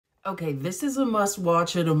Okay, this is a must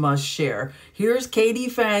watch and a must share. Here's Katie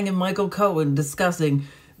Fang and Michael Cohen discussing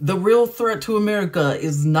the real threat to America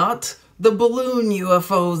is not the balloon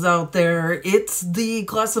UFOs out there, it's the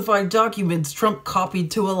classified documents Trump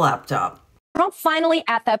copied to a laptop. Trump finally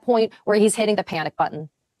at that point where he's hitting the panic button?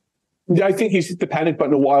 Yeah, I think he's hit the panic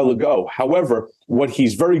button a while ago. However, what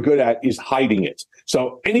he's very good at is hiding it.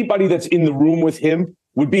 So anybody that's in the room with him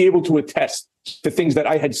would be able to attest to things that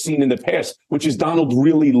I had seen in the past, which is Donald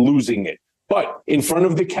really losing it. But in front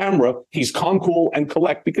of the camera, he's calm, cool, and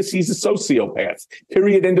collect because he's a sociopath.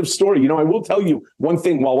 Period. End of story. You know, I will tell you one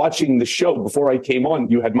thing while watching the show before I came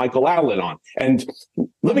on, you had Michael Allen on. And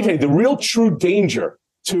let me tell you, the real true danger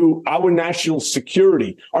to our national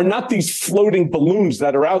security are not these floating balloons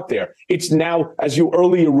that are out there. It's now, as you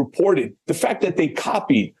earlier reported, the fact that they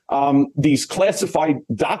copied these classified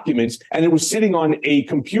documents and it was sitting on a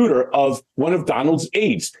computer of one of Donald's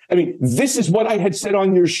aides. I mean, this is what I had said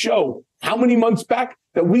on your show how many months back,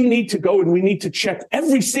 that we need to go and we need to check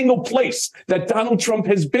every single place that Donald Trump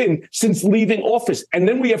has been since leaving office. And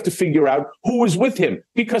then we have to figure out who was with him,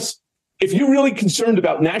 because if you're really concerned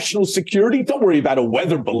about national security, don't worry about a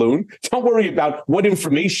weather balloon. Don't worry about what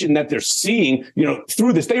information that they're seeing,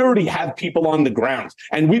 through this. They already have people on the ground.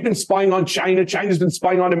 And we've been spying on China. China's been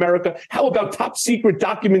spying on America. How about top secret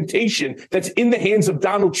documentation that's in the hands of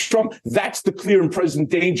Donald Trump? That's the clear and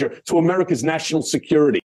present danger to America's national security.